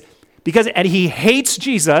Damascus and he hates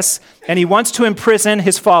Jesus and he wants to imprison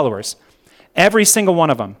his followers, every single one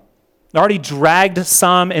of them. Already dragged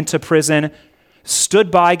some into prison,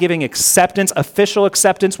 stood by giving acceptance, official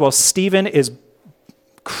acceptance, while Stephen is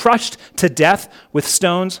crushed to death with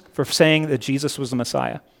stones for saying that Jesus was the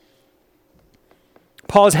Messiah.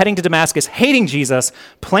 Paul is heading to Damascus, hating Jesus,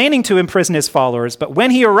 planning to imprison his followers, but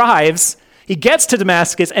when he arrives, he gets to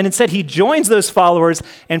Damascus, and instead he joins those followers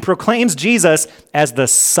and proclaims Jesus as the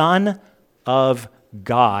Son of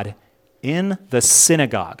God in the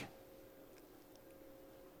synagogue.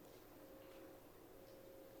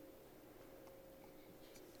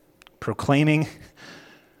 Proclaiming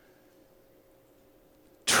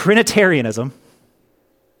Trinitarianism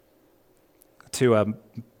to a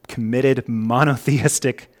committed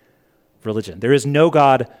monotheistic religion. There is no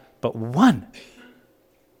God but one.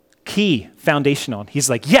 Key, foundational. He's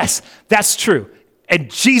like, yes, that's true. And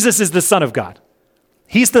Jesus is the Son of God.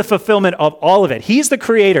 He's the fulfillment of all of it. He's the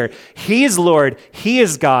creator. He is Lord. He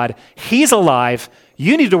is God. He's alive.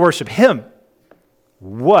 You need to worship him.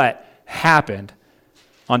 What happened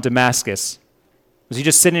on Damascus? Was he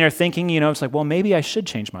just sitting there thinking, it's like, well, maybe I should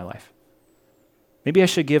change my life. Maybe I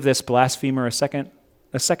should give this blasphemer a second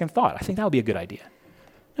thought. I think that would be a good idea.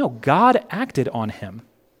 No, God acted on him.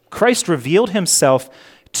 Christ revealed himself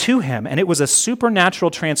to him, and it was a supernatural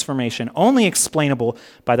transformation only explainable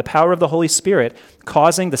by the power of the Holy Spirit,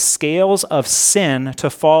 causing the scales of sin to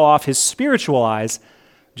fall off his spiritual eyes,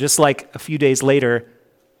 just like a few days later,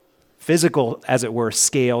 physical, as it were,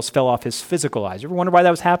 scales fell off his physical eyes. You ever wonder why that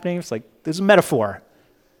was happening? It's like, this is a metaphor.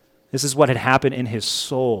 This is what had happened in his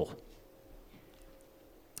soul.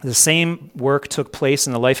 The same work took place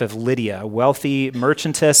in the life of Lydia, a wealthy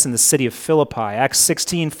merchantess in the city of Philippi. Acts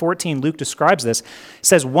 16:14, Luke describes this. It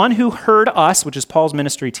says, one who heard us, which is Paul's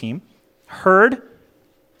ministry team, heard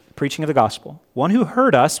preaching of the gospel. One who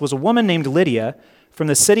heard us was a woman named Lydia from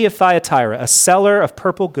the city of Thyatira, a seller of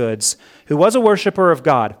purple goods, who was a worshiper of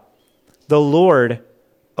God. The Lord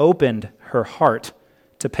opened her heart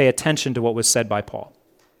to pay attention to what was said by Paul.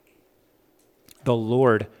 The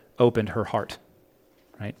Lord opened her heart.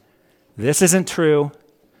 Right? This isn't true.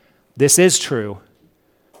 This is true.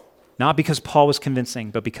 Not because Paul was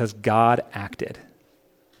convincing, but because God acted.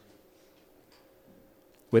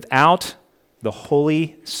 Without the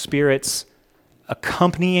Holy Spirit's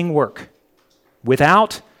accompanying work,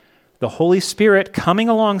 without the Holy Spirit coming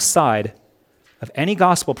alongside of any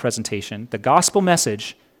gospel presentation, the gospel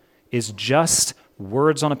message is just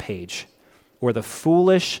words on a page or the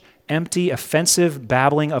foolish, empty, offensive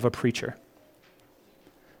babbling of a preacher.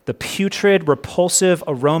 The putrid, repulsive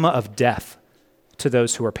aroma of death to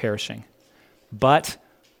those who are perishing. But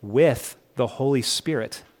with the Holy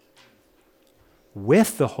Spirit,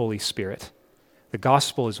 the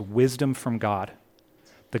gospel is wisdom from God.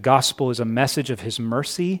 The gospel is a message of his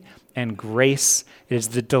mercy and grace. It is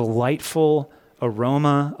the delightful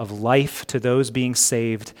aroma of life to those being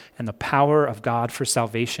saved and the power of God for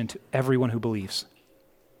salvation to everyone who believes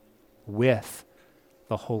with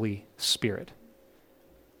the Holy Spirit.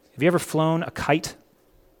 Have you ever flown a kite?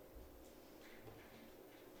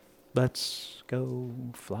 Let's go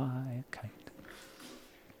fly a kite.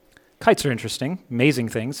 Kites are interesting, amazing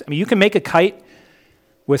things. I mean, you can make a kite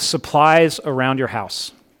with supplies around your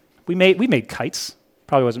house. We made kites.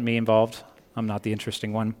 Probably wasn't me involved. I'm not the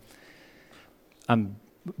interesting one. I'm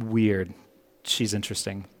weird. She's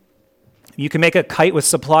interesting. You can make a kite with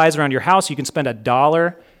supplies around your house. You can spend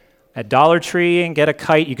 $1 at Dollar Tree and get a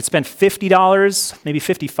kite. You could spend $50, maybe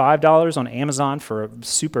 $55 on Amazon for a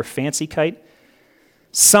super fancy kite.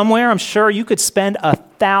 Somewhere, I'm sure you could spend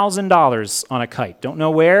 $1,000 on a kite. Don't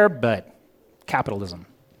know where, but capitalism.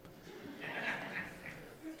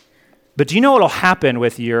 But do you know what will happen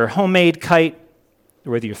with your homemade kite,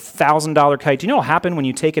 or with your $1,000 kite? Do you know what will happen when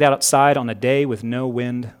you take it outside on a day with no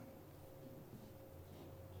wind?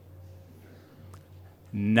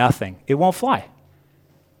 Nothing. It won't fly.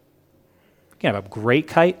 You can have a great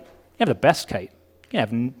kite. You can have the best kite. You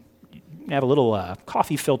can have a little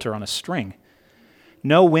coffee filter on a string.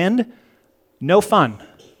 No wind, no fun,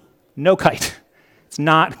 no kite. It's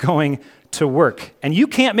not going to work. And you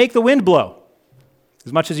can't make the wind blow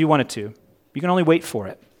as much as you want it to. You can only wait for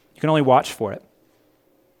it. You can only watch for it.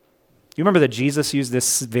 You remember that Jesus used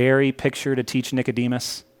this very picture to teach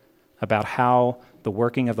Nicodemus about how the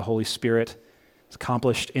working of the Holy Spirit is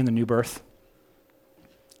accomplished in the new birth?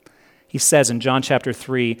 He says in John chapter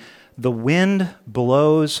 3, the wind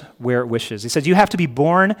blows where it wishes. He says you have to be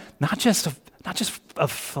born not just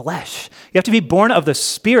of flesh. You have to be born of the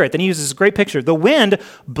Spirit. Then he uses this great picture. The wind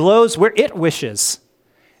blows where it wishes.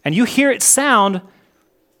 And you hear it sound,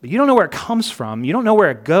 but you don't know where it comes from. You don't know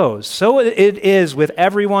where it goes. So it is with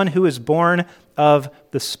everyone who is born of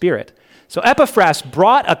the Spirit. So Epaphras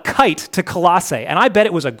brought a kite to Colossae, and I bet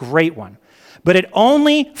it was a great one. But it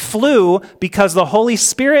only flew because the Holy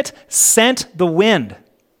Spirit sent the wind.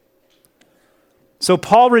 So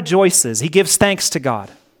Paul rejoices. He gives thanks to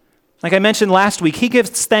God. Like I mentioned last week, he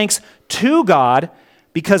gives thanks to God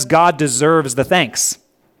because God deserves the thanks.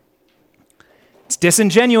 It's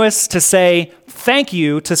disingenuous to say thank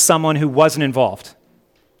you to someone who wasn't involved.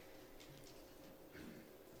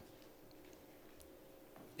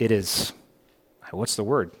 It is, what's the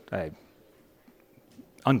word?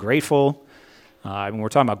 Ungrateful. When we're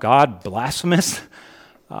talking about God, blasphemous.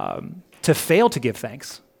 To fail to give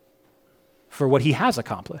thanks for what he has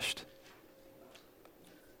accomplished.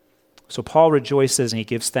 So Paul rejoices and he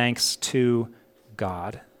gives thanks to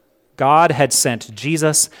God. God had sent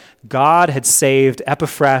Jesus. God had saved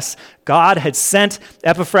Epaphras. God had sent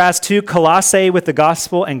Epaphras to Colossae with the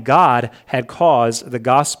gospel, and God had caused the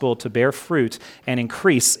gospel to bear fruit and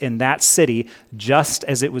increase in that city just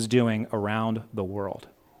as it was doing around the world.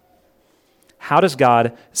 How does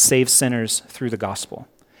God save sinners through the gospel?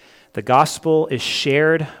 The gospel is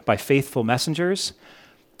shared by faithful messengers,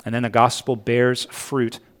 and then the gospel bears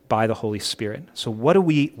fruit by the Holy Spirit. So what do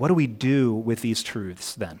we do with these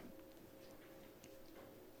truths then?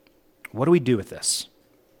 What do we do with this?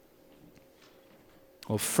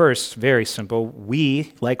 Well, first, very simple,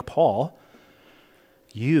 we, like Paul,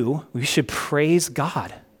 we should praise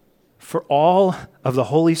God for all of the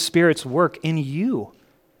Holy Spirit's work in you,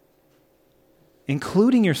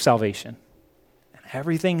 including your salvation and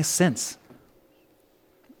everything since.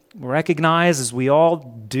 Recognize, as we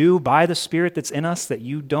all do by the Spirit that's in us, that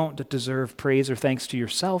you don't deserve praise or thanks to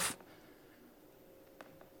yourself.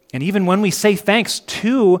 And even when we say thanks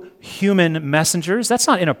to human messengers, that's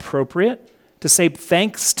not inappropriate to say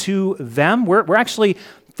thanks to them. We're actually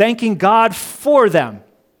thanking God for them.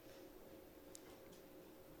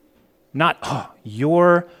 Not,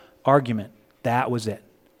 your argument, that was it.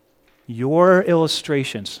 Your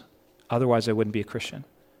illustrations, otherwise I wouldn't be a Christian.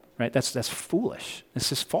 Right? That's foolish.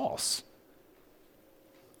 This is false.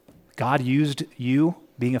 God used you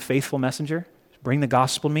being a faithful messenger to bring the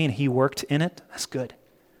gospel to me, and he worked in it. That's good.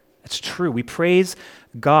 That's true. We praise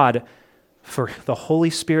God for the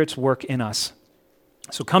Holy Spirit's work in us.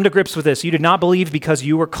 So come to grips with this. You did not believe because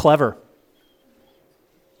you were clever.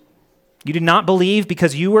 You did not believe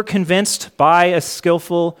because you were convinced by a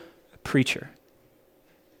skillful preacher.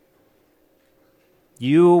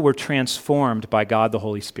 You were transformed by God the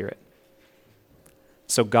Holy Spirit.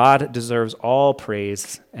 So God deserves all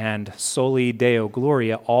praise and soli Deo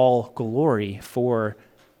Gloria, all glory for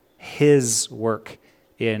his work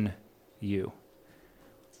in you.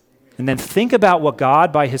 And then think about what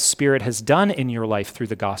God by his Spirit has done in your life through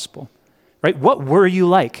the gospel. Right? What were you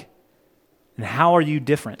like? And how are you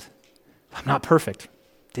different? I'm not perfect.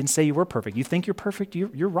 Didn't say you were perfect. You think you're perfect?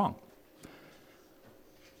 You're wrong.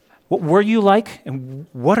 What were you like, and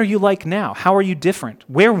what are you like now? How are you different?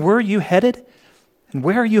 Where were you headed, and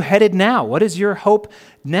where are you headed now? What is your hope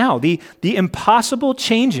now? The impossible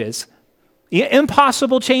changes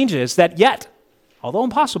that yet, although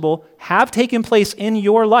impossible, have taken place in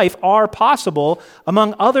your life are possible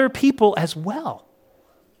among other people as well.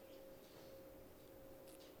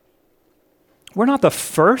 We're not the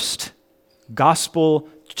first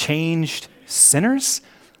gospel-changed sinners.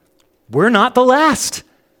 We're not the last.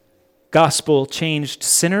 gospel-changed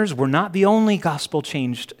sinners. We're not the only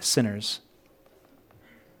gospel-changed sinners.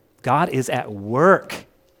 God is at work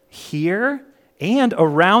here and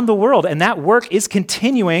around the world, and that work is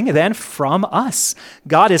continuing then from us.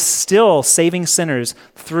 God is still saving sinners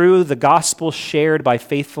through the gospel shared by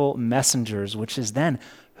faithful messengers, which is then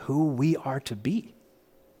who we are to be.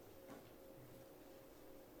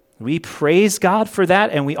 We praise God for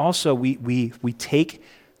that, and we also, we take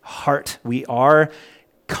heart. We are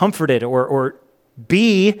comforted or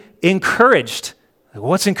be encouraged.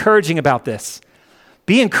 What's encouraging about this?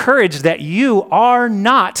 Be encouraged that you are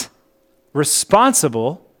not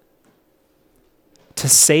responsible to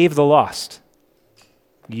save the lost.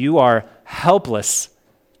 You are helpless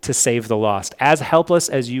to save the lost, as helpless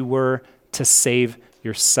as you were to save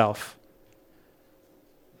yourself.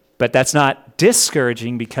 But that's not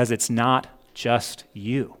discouraging because it's not just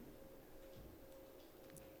you.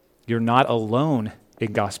 You're not alone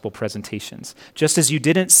in gospel presentations. Just as you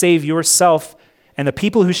didn't save yourself and the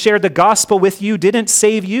people who shared the gospel with you didn't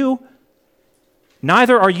save you,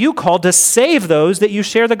 neither are you called to save those that you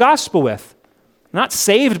share the gospel with. Not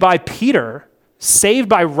saved by Peter, saved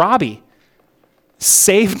by Robbie,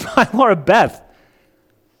 saved by Laura Beth,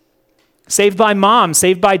 saved by mom,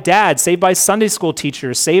 saved by dad, saved by Sunday school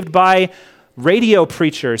teachers, saved by radio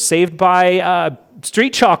preachers, saved by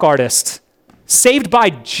street chalk artists, saved by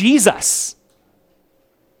Jesus.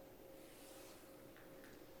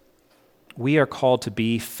 We are called to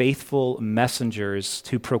be faithful messengers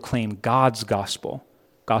to proclaim God's gospel.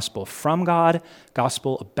 Gospel from God,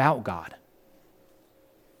 gospel about God.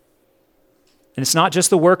 And it's not just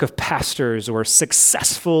the work of pastors or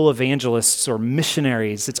successful evangelists or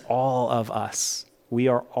missionaries. It's all of us. We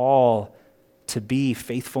are all to be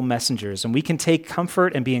faithful messengers. And we can take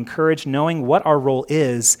comfort and be encouraged knowing what our role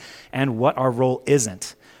is and what our role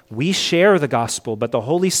isn't. We share the gospel, but the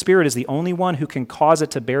Holy Spirit is the only one who can cause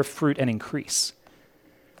it to bear fruit and increase.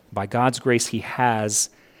 By God's grace, he has,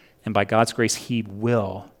 and by God's grace, he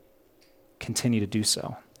will continue to do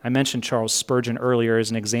so. I mentioned Charles Spurgeon earlier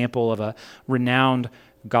as an example of a renowned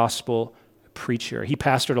gospel preacher. He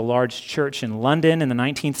pastored a large church in London in the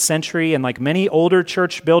 19th century, and like many older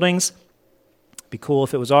church buildings, it'd be cool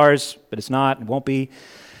if it was ours, but it's not, it won't be.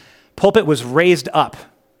 Pulpit was raised up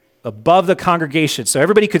above the congregation, so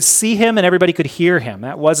everybody could see him and everybody could hear him.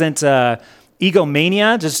 That wasn't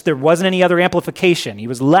egomania, just there wasn't any other amplification. He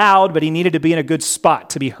was loud, but he needed to be in a good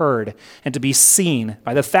spot to be heard and to be seen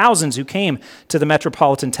by the thousands who came to the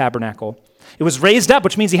Metropolitan Tabernacle. It was raised up,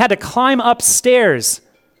 which means he had to climb upstairs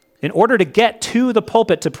in order to get to the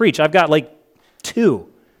pulpit to preach. I've got like 2.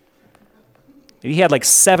 He had like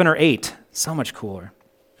 7 or 8. So much cooler.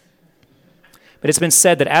 But it's been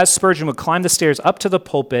said that as Spurgeon would climb the stairs up to the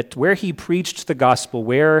pulpit where he preached the gospel,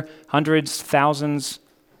 where hundreds, thousands,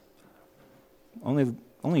 only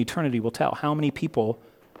eternity will tell how many people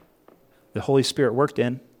the Holy Spirit worked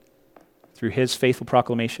in through his faithful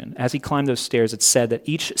proclamation. As he climbed those stairs, it's said that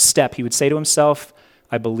each step he would say to himself,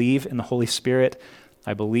 I believe in the Holy Spirit,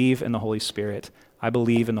 I believe in the Holy Spirit, I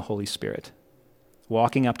believe in the Holy Spirit.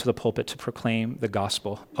 Walking up to the pulpit to proclaim the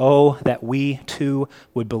gospel. Oh, that we too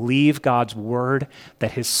would believe God's word,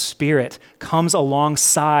 that his Spirit comes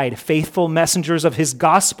alongside faithful messengers of his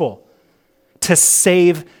gospel to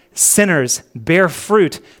save sinners, bear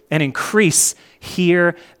fruit, and increase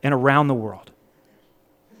here and around the world.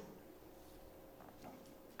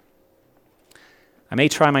 I may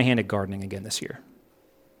try my hand at gardening again this year.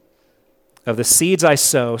 Of the seeds I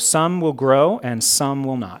sow, some will grow and some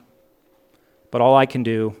will not. But all I can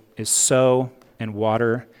do is sow and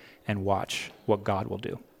water and watch what God will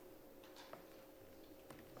do.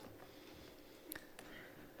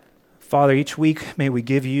 Father, each week may we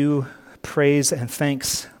give you praise and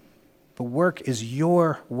thanks. The work is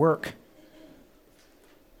your work.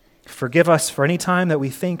 Forgive us for any time that we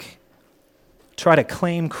try to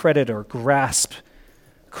claim credit or grasp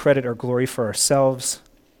credit or glory for ourselves.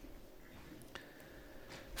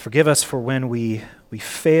 Forgive us for when we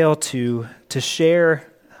fail to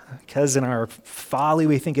share because in our folly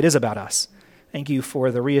we think it is about us. Thank you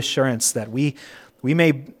for the reassurance that we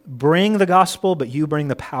may bring the gospel, but you bring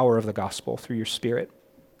the power of the gospel through your Spirit.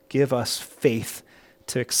 Give us faith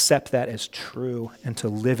to accept that as true and to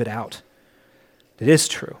live it out. It is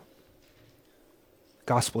true. The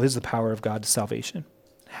gospel is the power of God to salvation.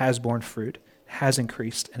 It has borne fruit, has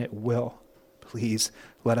increased, and it will. Please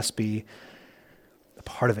let us be a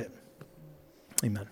part of it. Amen.